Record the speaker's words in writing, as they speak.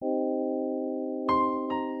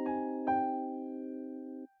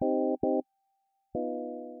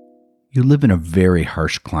You live in a very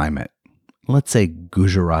harsh climate, let's say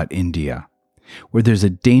Gujarat, India, where there's a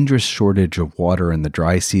dangerous shortage of water in the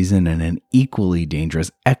dry season and an equally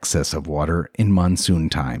dangerous excess of water in monsoon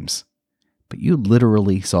times. But you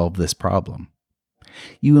literally solve this problem.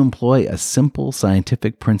 You employ a simple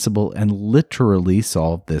scientific principle and literally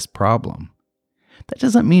solve this problem. That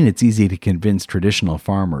doesn't mean it's easy to convince traditional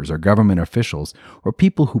farmers or government officials or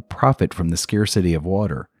people who profit from the scarcity of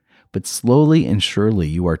water, but slowly and surely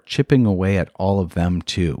you are chipping away at all of them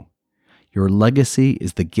too. Your legacy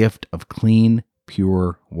is the gift of clean,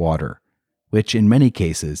 pure water, which in many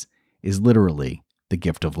cases is literally the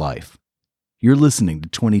gift of life. You're listening to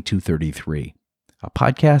 2233, a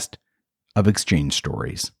podcast of exchange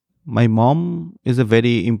stories. My mom is a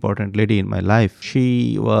very important lady in my life.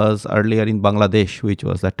 She was earlier in Bangladesh, which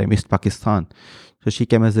was that time East Pakistan. So she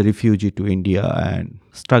came as a refugee to India and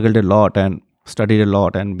struggled a lot and studied a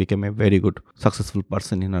lot and became a very good, successful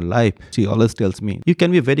person in her life. She always tells me, you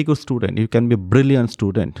can be a very good student, you can be a brilliant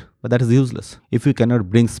student, but that is useless if you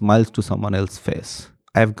cannot bring smiles to someone else's face.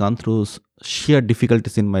 I have gone through sheer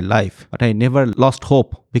difficulties in my life, but I never lost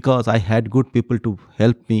hope because I had good people to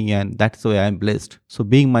help me, and that's why I am blessed. So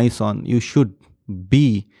being my son, you should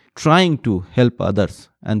be trying to help others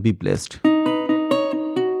and be blessed.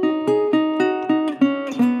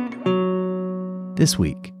 This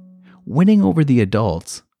week, winning over the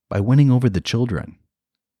adults by winning over the children,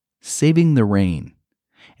 saving the rain,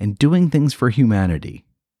 and doing things for humanity,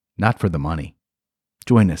 not for the money.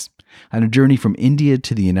 Join us on a journey from India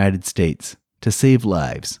to the United States to save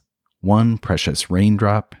lives, one precious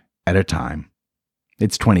raindrop at a time.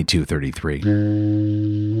 It's 2233.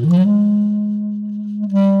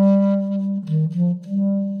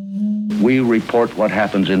 We report what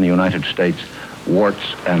happens in the United States,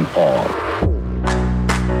 warts and all.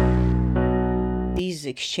 These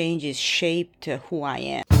exchanges shaped who I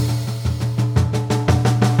am.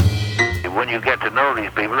 When you get to know these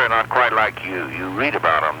people, they're not quite like you read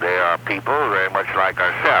about them. They are people very much like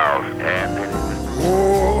ourselves.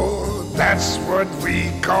 Oh, that's what we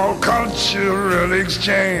call cultural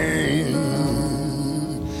exchange.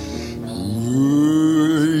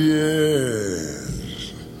 Ooh,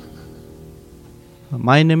 yes.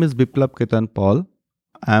 My name is Biplab Ketan Paul.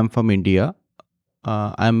 I am from India.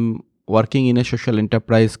 I'm working in a social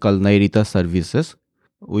enterprise called Nairita Services.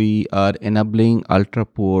 We are enabling ultra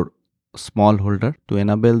poor smallholder to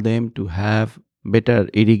enable them to have better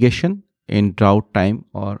irrigation in drought time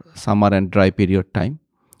or summer and dry period time,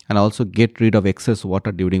 and also get rid of excess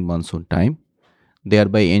water during monsoon time,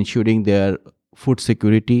 thereby ensuring their food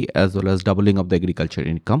security as well as doubling of the agriculture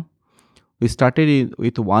income. We started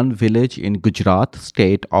with one village in Gujarat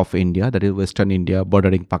state of India, that is Western India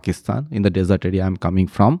bordering Pakistan, in the desert area I'm coming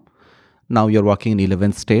from. Now we are working in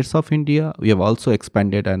 11 states of India. We have also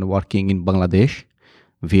expanded and working in Bangladesh,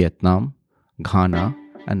 Vietnam, Ghana,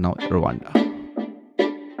 and now Rwanda.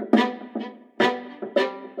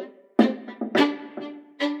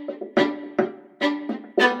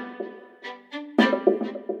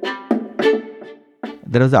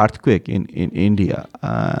 There was an earthquake in India.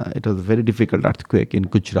 It was a very difficult earthquake in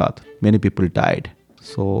Gujarat. Many people died.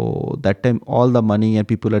 So that time all the money and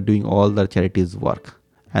people are doing all the charities work.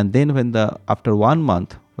 And then after 1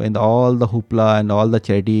 month, when all the hoopla and all the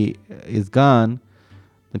charity is gone,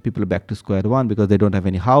 then people are back to square one because they don't have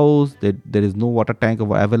any house. There is no water tank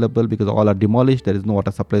available because all are demolished. There is no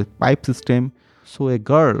water supply pipe system. So a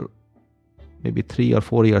girl, maybe 3 or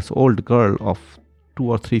 4 years old girl of 2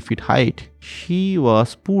 or 3 feet height, she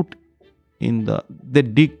was put in they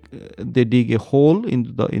dig a hole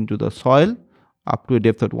into the soil up to a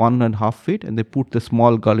depth of 1.5 feet, and they put the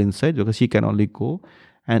small girl inside because she can only go.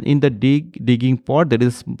 And in the digging pot, there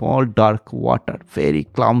is small dark water, very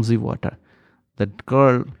clumsy water. That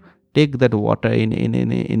girl take that water in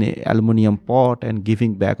a aluminium pot and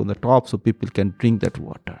giving back on the top so people can drink that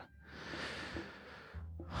water.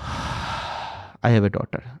 I have a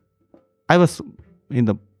daughter. I was in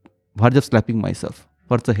the verge of slapping myself.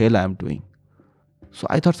 What the hell I am doing? So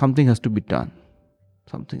I thought something has to be done.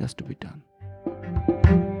 Something has to be done.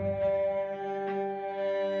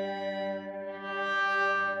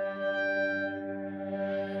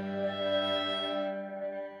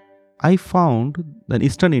 I found that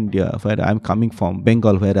Eastern India, where I'm coming from,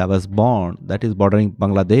 Bengal, where I was born, that is bordering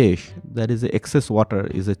Bangladesh, there is excess water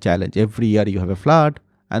is a challenge. Every year you have a flood.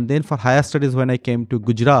 And then for higher studies, when I came to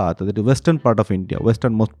Gujarat, the western part of India,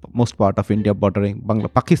 westernmost part of India bordering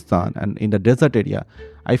Pakistan, and in the desert area,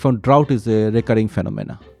 I found drought is a recurring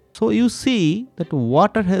phenomena. So you see that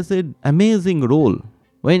water has an amazing role.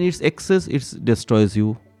 When it's excess, it destroys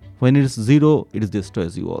you. When it's zero, it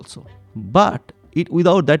destroys you also. But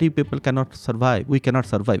Without that, you people cannot survive. We cannot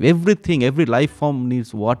survive. Everything, every life form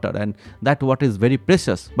needs water, and that water is very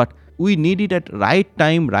precious. But we need it at right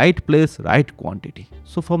time, right place, right quantity.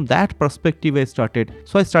 So from that perspective, I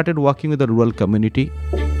started working with the rural community.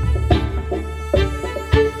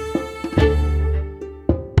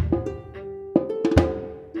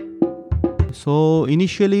 So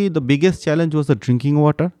initially, the biggest challenge was the drinking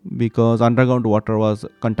water, because underground water was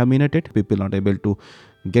contaminated. People not able to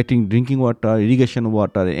getting drinking water, irrigation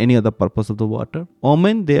water, any other purpose of the water.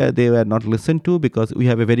 Women, they were not listened to, because we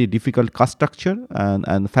have a very difficult caste structure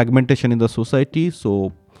and fragmentation in the society.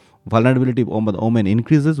 So vulnerability of women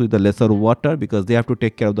increases with the lesser water, because they have to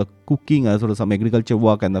take care of the cooking as well as some agriculture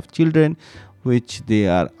work and the children, which they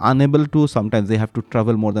are unable to. Sometimes they have to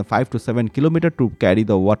travel more than 5 to 7 kilometers to carry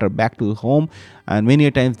the water back to home, and many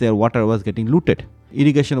a times their water was getting looted.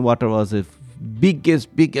 Irrigation water was a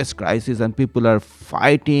biggest crisis, and people are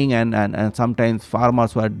fighting, and sometimes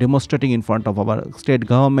farmers were demonstrating in front of our state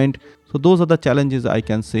government. So those are the challenges I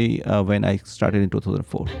can say when I started in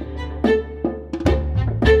 2004.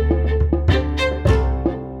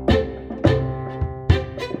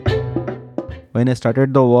 When I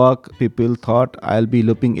started the work, people thought I'll be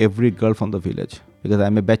looping every girl from the village, because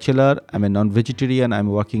I'm a bachelor, I'm a non-vegetarian, I'm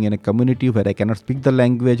working in a community where I cannot speak the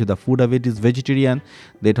language, the food of it is vegetarian.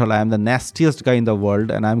 They thought I am the nastiest guy in the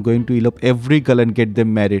world, and I'm going to elope every girl and get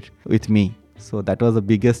them married with me. So that was the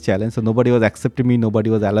biggest challenge. So nobody was accepting me, nobody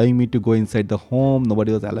was allowing me to go inside the home,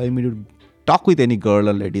 nobody was allowing me to talk with any girl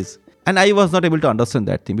or ladies. And I was not able to understand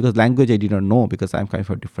that thing, because language I did not know, because I'm kind of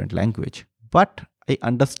a different language. But I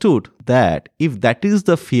understood that if that is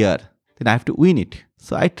the fear, then I have to win it.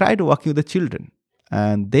 So I tried working with the children.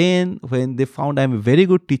 And then when they found I'm a very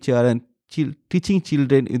good teacher and teaching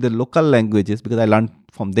children in the local languages, because I learned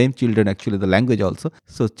from them children actually the language also.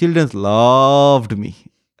 So children loved me.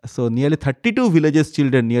 So nearly 32 villages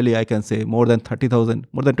children, nearly I can say more than 30,000,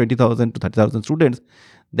 more than 20,000 to 30,000 students,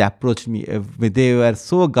 they approached me. They were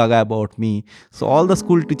so gaga about me. So all the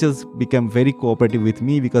school teachers became very cooperative with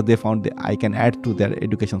me, because they found that I can add to their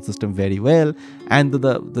education system very well. And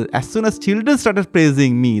as soon as children started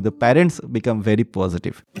praising me, the parents become very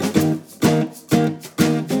positive.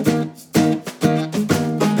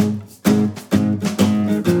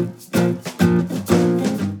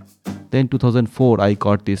 Then 2004, I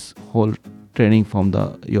got this whole training from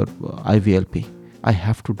your IVLP. I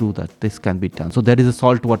have to do that. This can be done. So there is a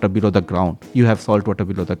salt water below the ground. You have salt water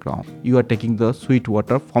below the ground. You are taking the sweet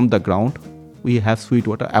water from the ground. We have sweet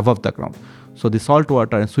water above the ground. So the salt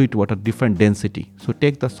water and sweet water, different density. So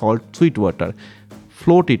take the sweet water,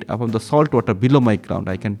 float it upon the salt water below my ground.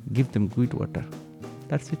 I can give them sweet water.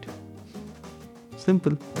 That's it.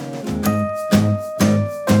 Simple.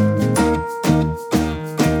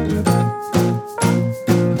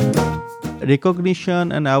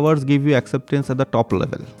 Recognition and awards give you acceptance at the top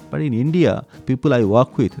level. But in India, people I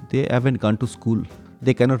work with, they haven't gone to school.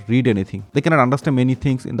 They cannot read anything. They cannot understand many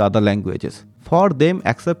things in the other languages. For them,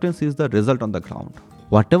 acceptance is the result on the ground.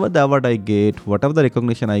 Whatever the award I get, whatever the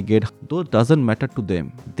recognition I get, those doesn't matter to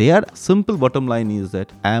them. Their simple bottom line is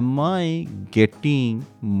that, am I getting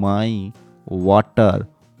my water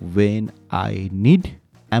when I need?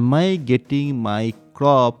 Am I getting my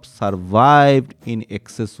crop survived in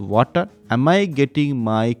excess water? Am I getting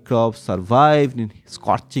my crop survived in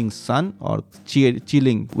scorching sun or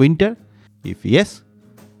chilling winter? If yes,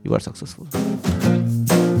 you are successful.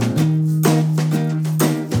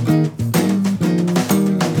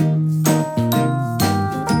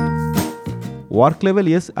 Work level,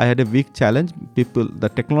 yes, I had a big challenge.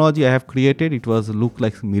 The technology I have created, it was look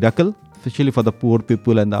like miracle, especially for the poor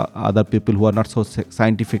people and the other people who are not so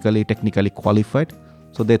scientifically, technically qualified.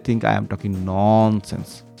 So they think I am talking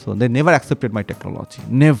nonsense. So they never accepted my technology.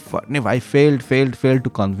 Never. I failed to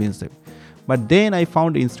convince them. But then I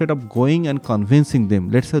found, instead of going and convincing them,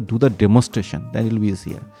 let's do the demonstration. Then it will be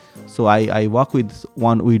easier. So I worked with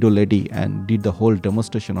one widow lady and did the whole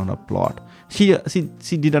demonstration on her plot. She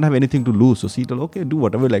didn't have anything to lose. So she told, okay, do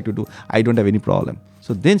whatever you like to do. I don't have any problem.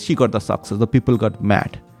 So then she got the success. The people got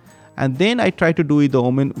mad. And then I tried to do with the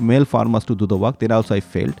male farmers to do the work. Then also I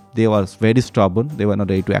failed. They were very stubborn. They were not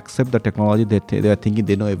ready to accept the technology. They were thinking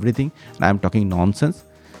they know everything. And I am talking nonsense.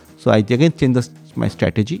 So I again changed my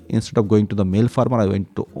strategy. Instead of going to the male farmer, I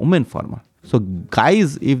went to women farmer. So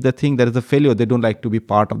guys, if they think there is a failure, they don't like to be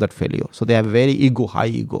part of that failure. So they have very high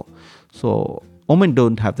ego. So women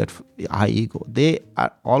don't have that high ego. They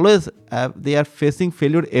are facing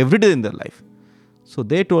failure every day in their life. So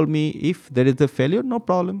they told me, if there is a failure, no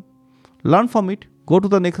problem. Learn from it. Go to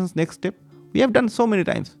the next step. We have done so many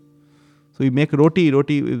times. So we make roti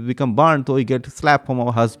become burnt, so we get slap from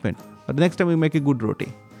our husband. but the next time you make a good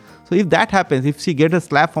roti. So if that happens, if she gets a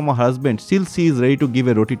slap from her husband, still she is ready to give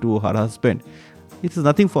a roti to her husband, it is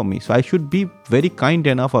nothing for me. So I should be very kind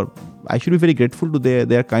enough, or I should be very grateful to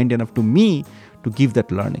their kind enough to me to give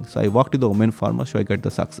that learning. So I worked with the women farmers, so I got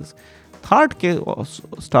the success. Third case,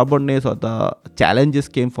 stubbornness or the challenges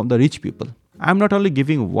came from the rich people. I'm not only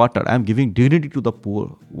giving water, I'm giving dignity to the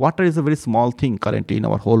poor. Water is a very small thing currently in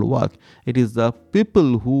our whole work. It is the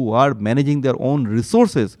people who are managing their own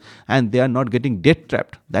resources and they are not getting debt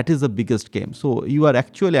trapped. That is the biggest game. So you are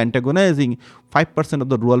actually antagonizing 5% of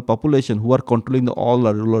the rural population who are controlling all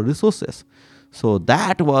the rural resources. So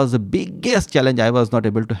that was the biggest challenge. I was not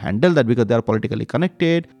able to handle that because they are politically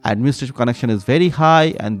connected. Administrative connection is very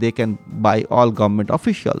high and they can buy all government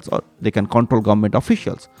officials or they can control government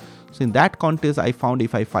officials. So in that context, I found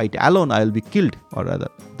if I fight alone, I will be killed, or rather,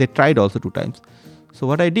 they tried also 2 times. So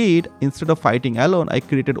what I did, instead of fighting alone, I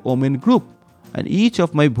created women group. And each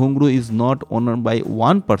of my Bhungru is not owned by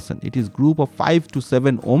one person. It is group of 5 to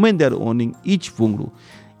 7 women they are owning each Bhungru.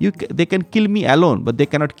 They can kill me alone, but they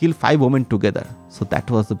cannot kill 5 women together. So that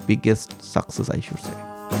was the biggest success, I should say.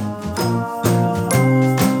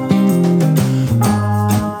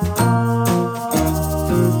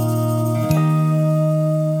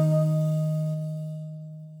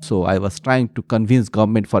 So I was trying to convince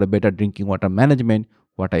government for a better drinking water management.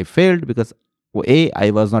 What I failed because A,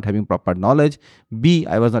 I was not having proper knowledge. B,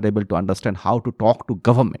 I was not able to understand how to talk to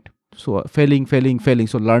government. So failing.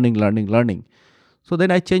 So learning. So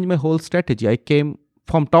then I changed my whole strategy. I came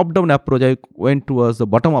from top-down approach. I went towards the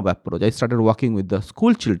bottom-up approach. I started working with the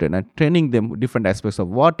school children and training them different aspects of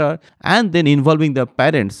water and then involving the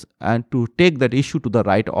parents and to take that issue to the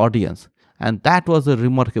right audience. And that was a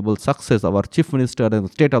remarkable success. Our chief minister and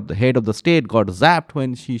the head of the state got zapped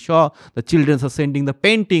when she saw the children are sending the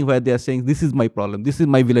painting where they are saying, this is my problem, this is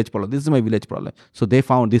my village problem, this is my village problem. So they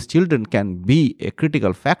found these children can be a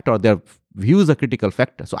critical factor, their views a critical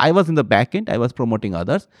factor. So I was in the back end, I was promoting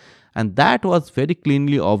others. And that was very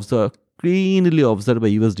cleanly observed by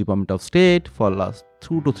US Department of State for last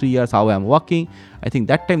 2 to 3 years how I am working. I think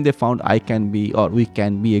that time they found we can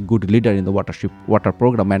be a good leader in the water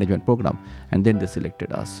program, management program. And then they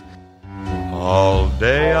selected us. All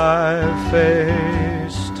day I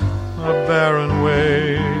faced a barren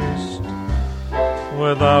waste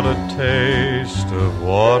without a taste of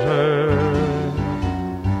water,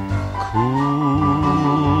 cool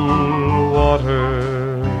water.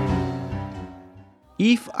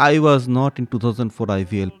 If I was not in 2004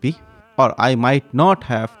 IVLP, or I might not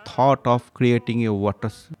have thought of creating a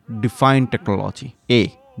water-defined technology.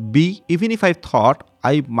 A. B. Even if I thought,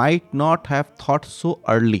 I might not have thought so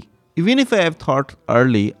early. Even if I have thought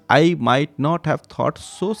early, I might not have thought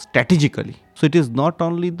so strategically. So it is not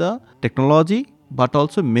only the technology, but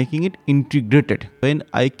also making it integrated. When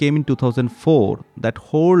I came in 2004, that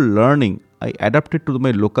whole learning, I adapted to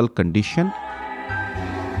my local condition.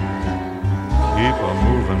 Keep on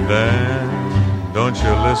moving, Dan. Don't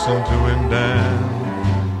you listen to him, Dan.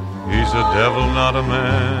 He's a devil, not a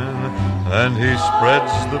man. And he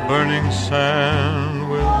spreads the burning sand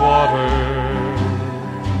with water.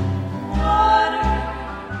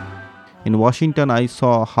 In Washington, I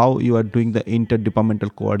saw how you are doing the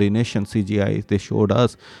interdepartmental coordination, CGI. They showed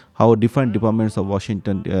us how different departments of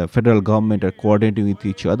Washington, federal government are coordinating with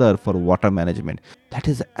each other for water management. That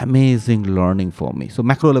is amazing learning for me. So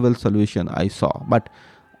macro level solution I saw. But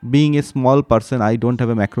being a small person, I don't have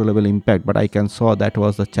a macro level impact, but I can saw that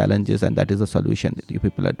was the challenges and that is the solution that you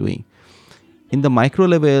people are doing. In the micro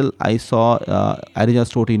level, I saw Arizona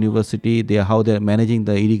State University, how they're managing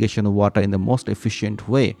the irrigation of water in the most efficient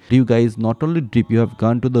way. You guys not only drip, you have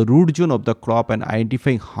gone to the root zone of the crop and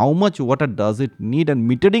identifying how much water does it need and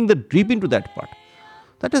metering the drip into that part.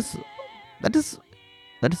 That is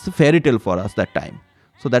a fairy tale for us that time.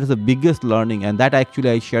 So that is the biggest learning, and that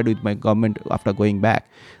actually I shared with my government after going back.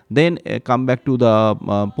 Then come back to the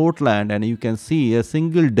Portland, and you can see a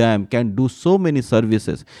single dam can do so many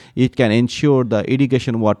services. It can ensure the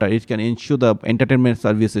irrigation water, it can ensure the entertainment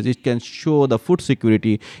services, it can show the food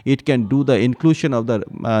security, it can do the inclusion of the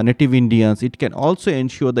native Indians, it can also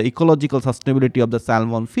ensure the ecological sustainability of the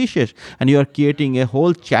salmon fishes, and you are creating a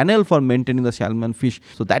whole channel for maintaining the salmon fish.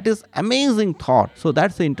 So that is amazing thought. So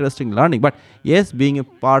that's the interesting learning. But yes, being a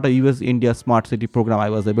part of US India Smart City program, I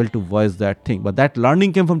was able to voice that thing. But that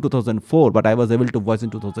learning came from 2004, but I was able to voice in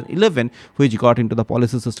 2011, which got into the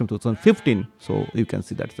policy system 2015. So you can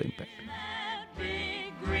see that's the impact.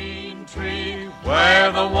 Big green tree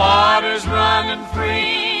where the water's running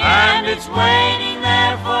free, and it's waiting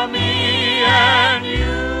there for me and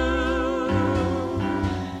you.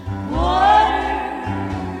 Water,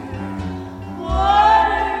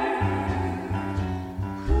 water,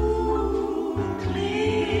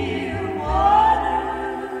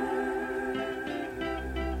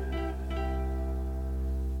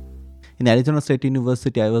 In Arizona State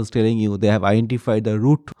University, I was telling you, they have identified the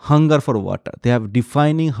root hunger for water. They have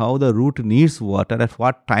defining how the root needs water, at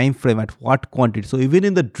what time frame, at what quantity. So even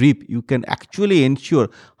in the drip, you can actually ensure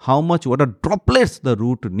how much water droplets the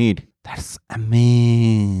root need. That's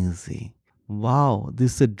amazing. Wow,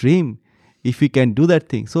 this is a dream if we can do that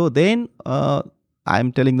thing. So then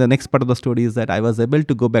I'm telling the next part of the story is that I was able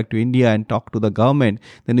to go back to India and talk to the government.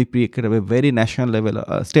 Then we created a very national level,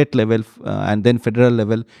 state level, and then federal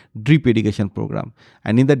level drip irrigation program.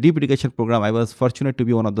 And in the drip irrigation program, I was fortunate to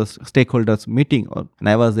be one of the stakeholders meeting, and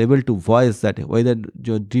I was able to voice that whether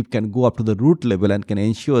your drip can go up to the root level and can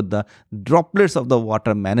ensure the droplets of the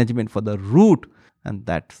water management for the root, and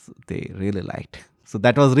that's they really liked. So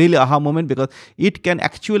that was really aha moment, because it can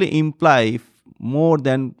actually imply more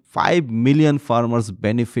than 5 million farmers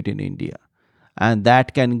benefit in India. And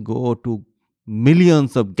that can go to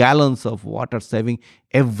millions of gallons of water saving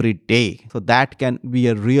every day. So that can be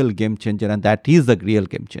a real game changer, and that is a real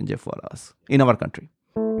game changer for us in our country.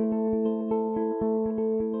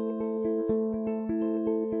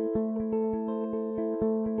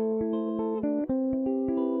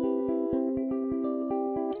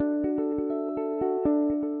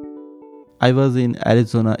 I was in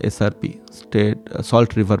Arizona SRP, State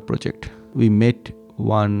Salt River Project. We met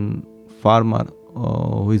one farmer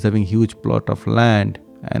who is having huge plot of land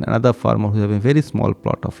and another farmer who is having a very small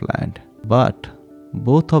plot of land. But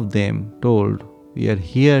both of them told, we are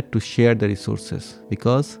here to share the resources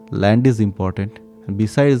because land is important, and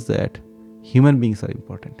besides that, human beings are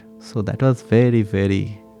important. So that was very,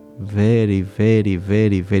 very, very, very,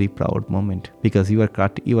 very, very proud moment, because you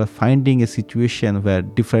are finding a situation where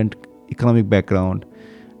different economic background,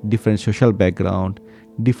 different social background,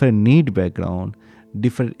 different need background,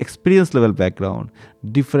 different experience level background,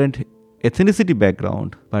 different ethnicity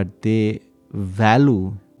background, but they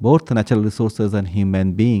value both natural resources and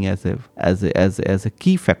human being as a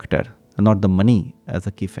key factor, not the money as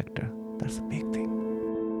a key factor. That's a big thing.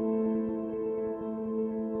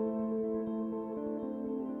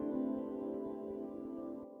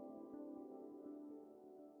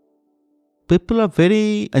 People are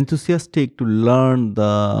very enthusiastic to learn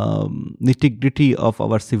the nitty-gritty of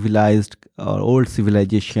our old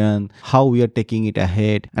civilization, how we are taking it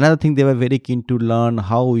ahead. Another thing, they were very keen to learn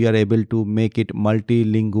how we are able to make it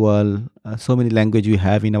multilingual. So many languages we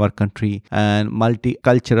have in our country, and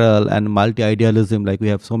multicultural and multi-idealism, like we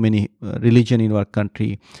have so many religion in our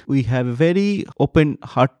country. We have a very open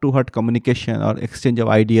heart-to-heart communication or exchange of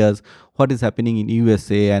ideas, what is happening in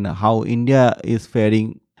USA and how India is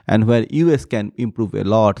faring, and where US can improve a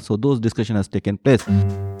lot. So those discussion has taken place.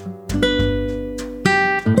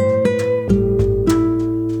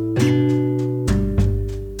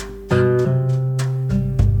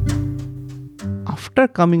 After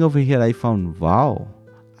coming over here, I found, wow,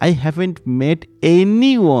 I haven't met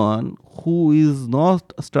anyone who is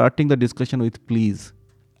not starting the discussion with please.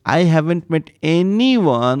 I haven't met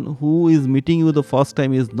anyone who is meeting you the first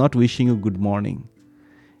time is not wishing you good morning.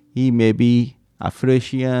 He may be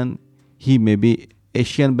Afro-Asian, he may be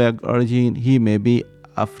Asian back origin, he may be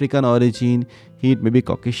African origin, he may be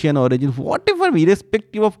Caucasian origin, whatever,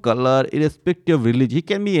 irrespective of color, irrespective of religion, he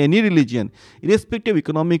can be any religion, irrespective of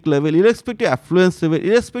economic level, irrespective of affluence level,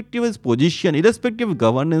 irrespective of his position, irrespective of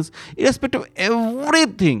governance, irrespective of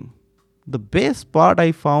everything. The best part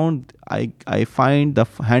I found, I find the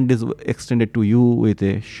hand is extended to you with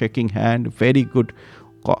a shaking hand, very good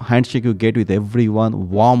handshake you get with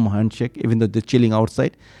everyone, warm handshake, even though they're chilling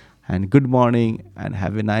outside, and good morning and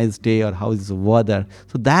have a nice day, or how is the weather.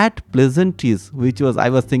 So that pleasantries, which was I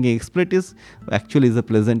was thinking expletives, actually is a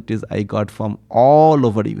pleasantries I got from all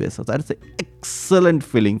over US. So that's an excellent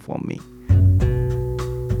feeling for me.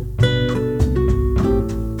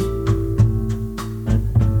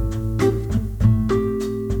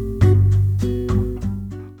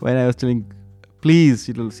 When I was telling, please,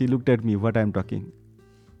 she looked at me, what I'm talking.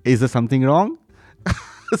 Is there something wrong?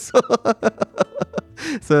 So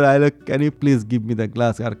I look, can you please give me the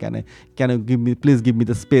glass, or can you please give me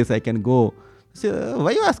the space I can go? She, why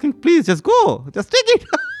are you asking? Please, just go, just take it.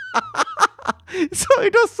 So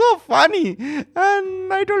it was so funny,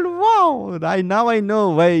 and I told, wow, now I know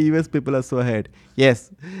why US people are so ahead.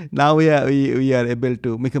 Yes, now we are able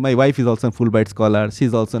to, because my wife is also a Fulbright scholar,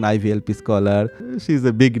 she's also an IVLP scholar, she's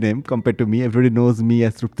a big name compared to me, everybody knows me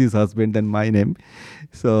as Trupti's husband than my name.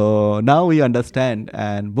 So now we understand,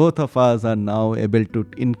 and both of us are now able to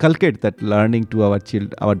inculcate that learning to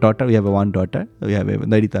our daughter. We have one daughter, we have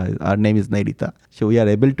Naidita, our name is Naidita. So we are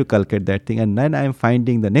able to inculcate that thing, and then I am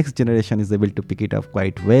finding the next generation is able to pick it up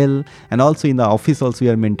quite well. And also in the office also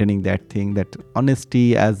we are maintaining that thing, that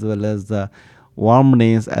honesty as well as the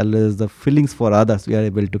warmness as well as the feelings for others, we are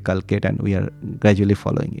able to cultivate, and we are gradually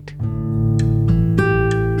following it.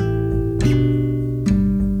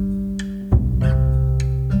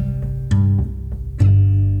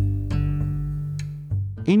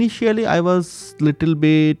 Initially, I was little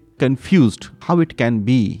bit confused how it can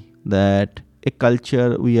be that a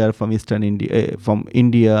culture, we are from Eastern India, from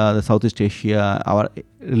India, the Southeast Asia, our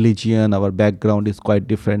religion, our background is quite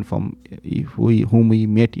different from whom we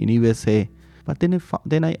met in USA. But then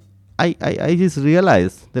I just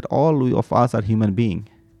realized that all of us are human beings.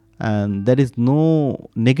 And there is no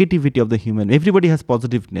negativity of the human. Everybody has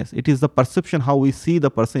positiveness. It is the perception how we see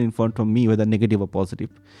the person in front of me, whether negative or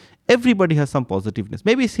positive. Everybody has some positiveness.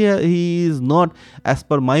 Maybe he is not as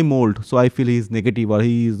per my mold, so I feel he is negative, or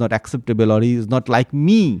he is not acceptable, or he is not like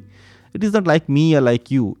me. It is not like me or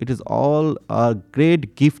like you. It is all a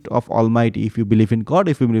great gift of Almighty. If you believe in God,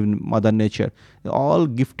 if you believe in Mother Nature, all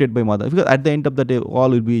gifted by Mother. Because at the end of the day,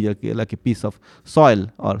 all will be like a piece of soil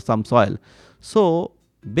or some soil. So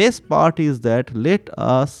best part is that let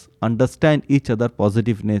us understand each other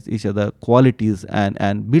positiveness, each other qualities,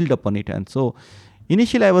 and build upon it. And so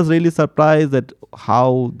initially I was really surprised that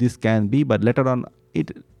how this can be, but later on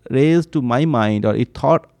it raised to my mind, or it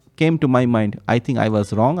came to my mind, I think I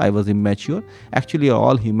was wrong, I was immature. Actually, we are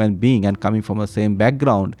all human being and coming from the same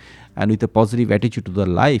background and with a positive attitude to the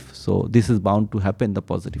life. So this is bound to happen, the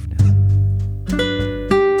positiveness.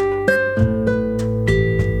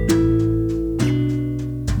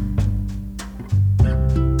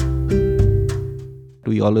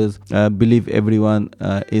 We always believe everyone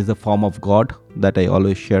is a form of God. That I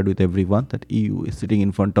always shared with everyone, that you sitting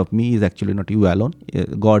in front of me is actually not you alone.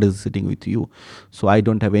 God is sitting with you. So I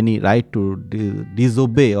don't have any right to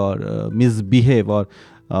disobey or misbehave or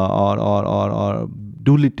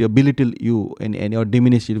belittle you in any, or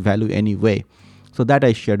diminish your value any way. So that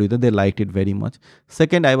I shared with them. They liked it very much.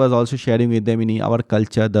 Second, I was also sharing with them, in our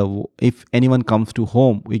culture, if anyone comes to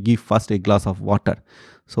home, we give first a glass of water.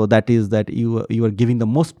 So that is that you are giving the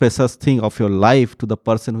most precious thing of your life to the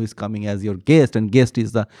person who is coming as your guest, and guest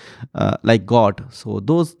is the like God. So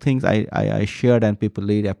those things I shared, and people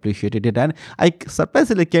really appreciated it. And I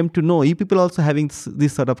surprisingly came to know you people also having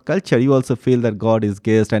this sort of culture. You also feel that God is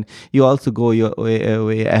guest, and you also go your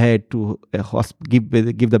way ahead to give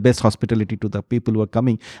the best hospitality to the people who are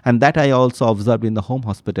coming. And that I also observed in the home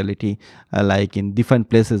hospitality, like in different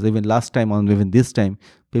places. Even last time, or even this time,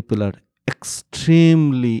 people are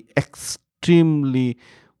extremely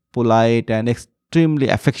polite and extremely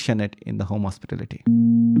affectionate in the home hospitality.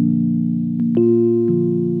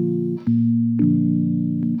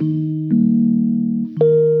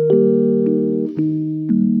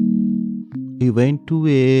 We went to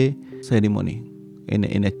a ceremony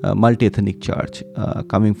in a multi-ethnic church,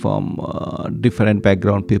 coming from different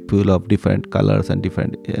background people of different colors and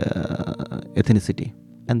different ethnicity.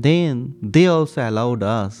 And then they also allowed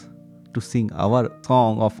us to sing our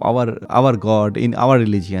song of our God in our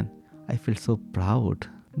religion. I feel so proud.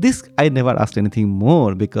 This I never asked anything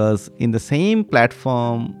more, because in the same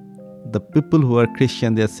platform, the people who are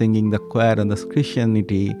Christian, they are singing the choir and the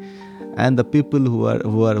Christianity, and the people who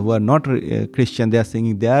are not Christian, they are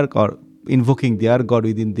singing their or invoking their God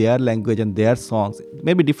within their language and their songs.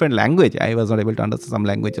 Maybe different language. I was not able to understand some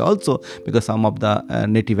language also, because some of the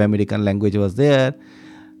Native American language was there.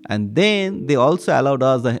 And then they also allowed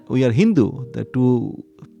us, we are Hindu, to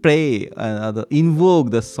pray, invoke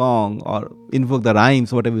the song or invoke the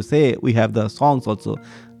rhymes, whatever you say. We have the songs also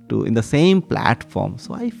in the same platform.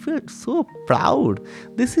 So I felt so proud.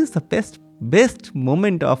 This is the best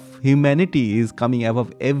moment of humanity is coming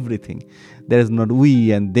above everything. There is not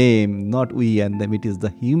we and them, not we and them. It is the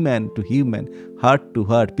human to human, heart to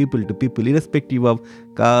heart, people to people, irrespective of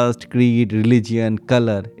caste, creed, religion,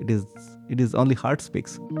 color. It is only heart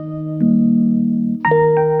speaks.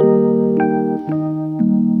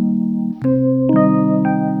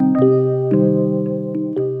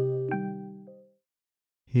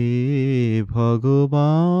 He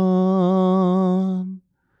Bhagavan,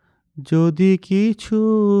 যদি কিছু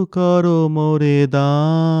করো মোরে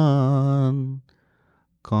দান,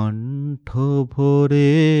 কণ্ঠ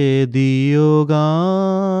ভরে দিও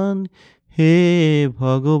গান, হে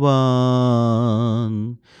ভগবান,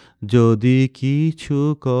 যদি কিছু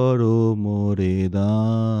করো মোরে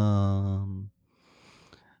দান.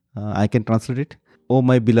 I can translate it. Oh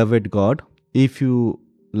my beloved God, if you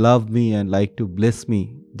love me and like to bless me,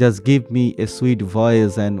 just give me a sweet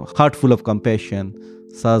voice and heart full of compassion,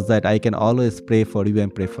 such that I can always pray for you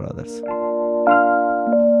and pray for others.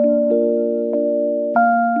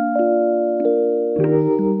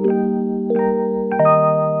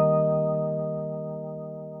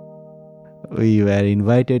 we were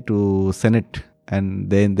invited to Senate, and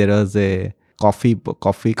then there was a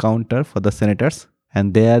coffee counter for the senators,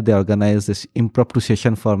 and there they organized this impromptu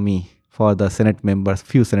session for me. For the Senate members,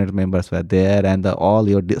 few Senate members were there, and all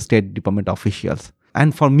your State Department officials,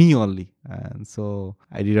 and for me only. And so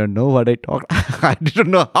I didn't know what I talked. I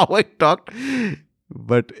didn't know how I talked,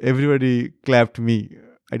 but everybody clapped me.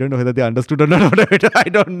 I don't know whether they understood or not. I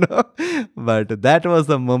don't know. But that was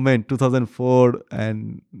the moment, 2004,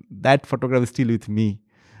 and that photograph is still with me.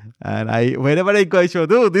 And whenever I go, I show,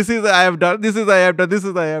 oh, this is I have done, this is I have done, this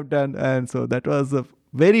is I have done. And so that was a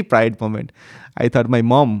very pride moment. I thought my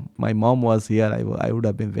mom was here, I would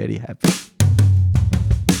have been very happy.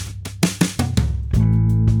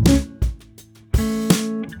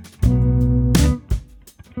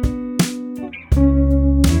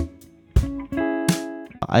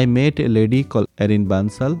 I met a lady called Erin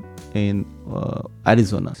Bansal in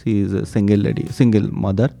Arizona. She is a single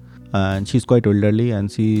mother, and she's quite elderly, and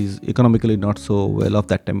she's economically not so well off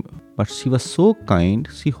that time. But she was so kind.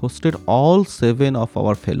 She hosted all 7 of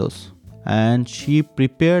our fellows, and she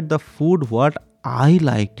prepared the food what I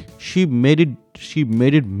liked. She made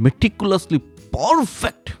it meticulously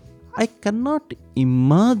perfect. I cannot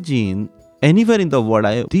imagine anywhere in the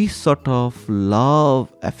world this sort of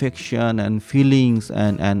love, affection and feelings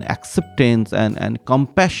and acceptance and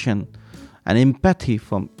compassion and empathy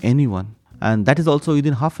from anyone. And that is also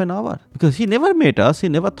within half an hour, because she never met us, she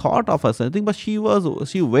never thought of us anything, but she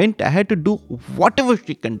went ahead to do whatever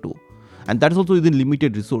she can do, and that is also within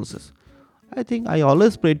limited resources. I think I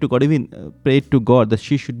always prayed to God, even prayed to God that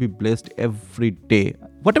she should be blessed every day.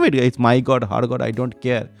 Whatever it is, it's my God, her God, I don't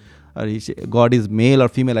care. God is male or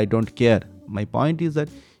female, I don't care. My point is that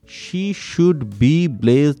she should be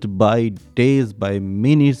blessed by days, by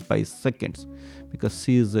minutes, by seconds, because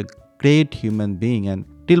she is a great human being, and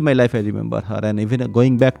till my life I remember her. And even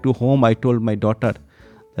going back to home, I told my daughter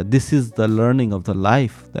that this is the learning of the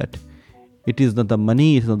life, that it is not the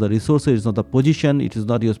money, it is not the resources, it is not the position, it is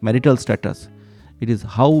not your marital status. It is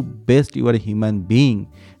how best you are a human being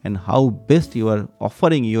and how best you are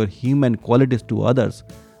offering your human qualities to others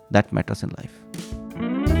that matters in life.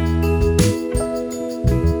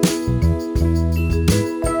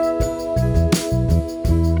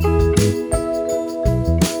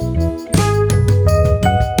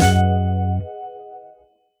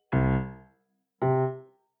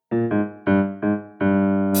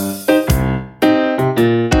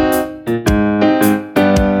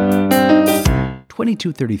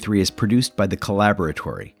 "2233" is produced by The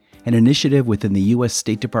Collaboratory, an initiative within the U.S.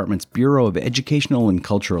 State Department's Bureau of Educational and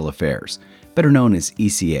Cultural Affairs, better known as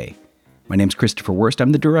ECA. My name's Christopher Wurst.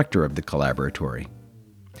 I'm the director of The Collaboratory.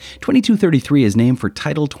 2233 is named for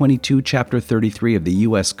Title 22, Chapter 33 of the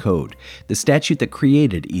U.S. Code, the statute that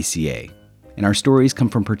created ECA. And our stories come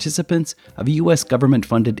from participants of U.S.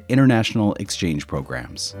 government-funded international exchange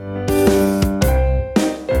programs.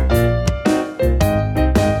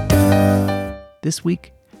 This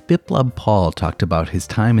week, Biplab Paul talked about his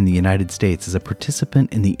time in the United States as a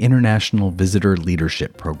participant in the International Visitor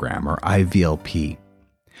Leadership Program, or IVLP.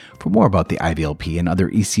 For more about the IVLP and other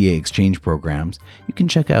ECA exchange programs, you can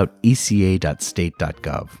check out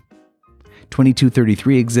eca.state.gov.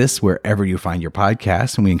 2233 exists wherever you find your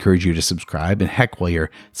podcasts, and we encourage you to subscribe. And heck, while you're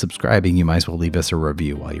subscribing, you might as well leave us a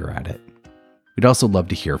review while you're at it. We'd also love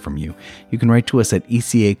to hear from you. You can write to us at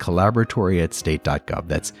ecacollaboratory@state.gov.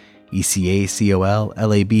 That's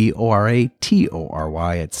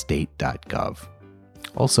ecacollaboratory@state.gov.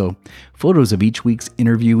 Also, photos of each week's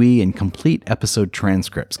interviewee and complete episode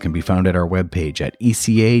transcripts can be found at our webpage at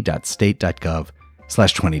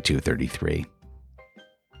eca.state.gov/2233.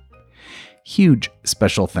 Huge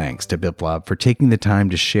special thanks to Biplab for taking the time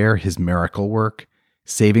to share his miracle work,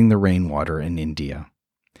 saving the rainwater in India.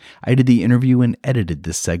 I did the interview and edited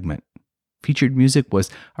this segment. Featured music was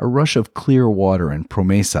A Rush of Clear Water and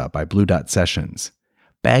Promesa by Blue Dot Sessions,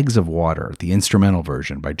 Bags of Water, the instrumental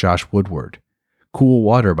version by Josh Woodward, Cool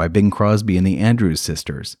Water by Bing Crosby and the Andrews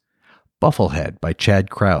Sisters, Bufflehead by Chad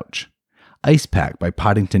Crouch, Ice Pack by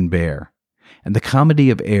Poddington Bear, and The Comedy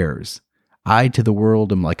of Airs, I to the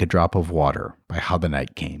World Am Like a Drop of Water by How the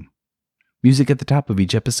Night Came. Music at the top of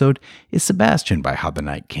each episode is Sebastian by How the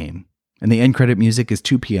Night Came, and the end credit music is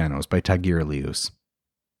Two Pianos by Tagir Lius.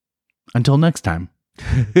 Until next time.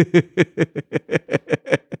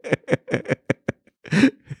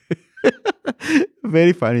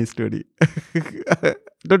 Very funny story.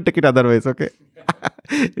 Don't take it otherwise, okay?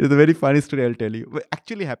 It is a very funny story, I'll tell you. It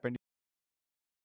actually happened.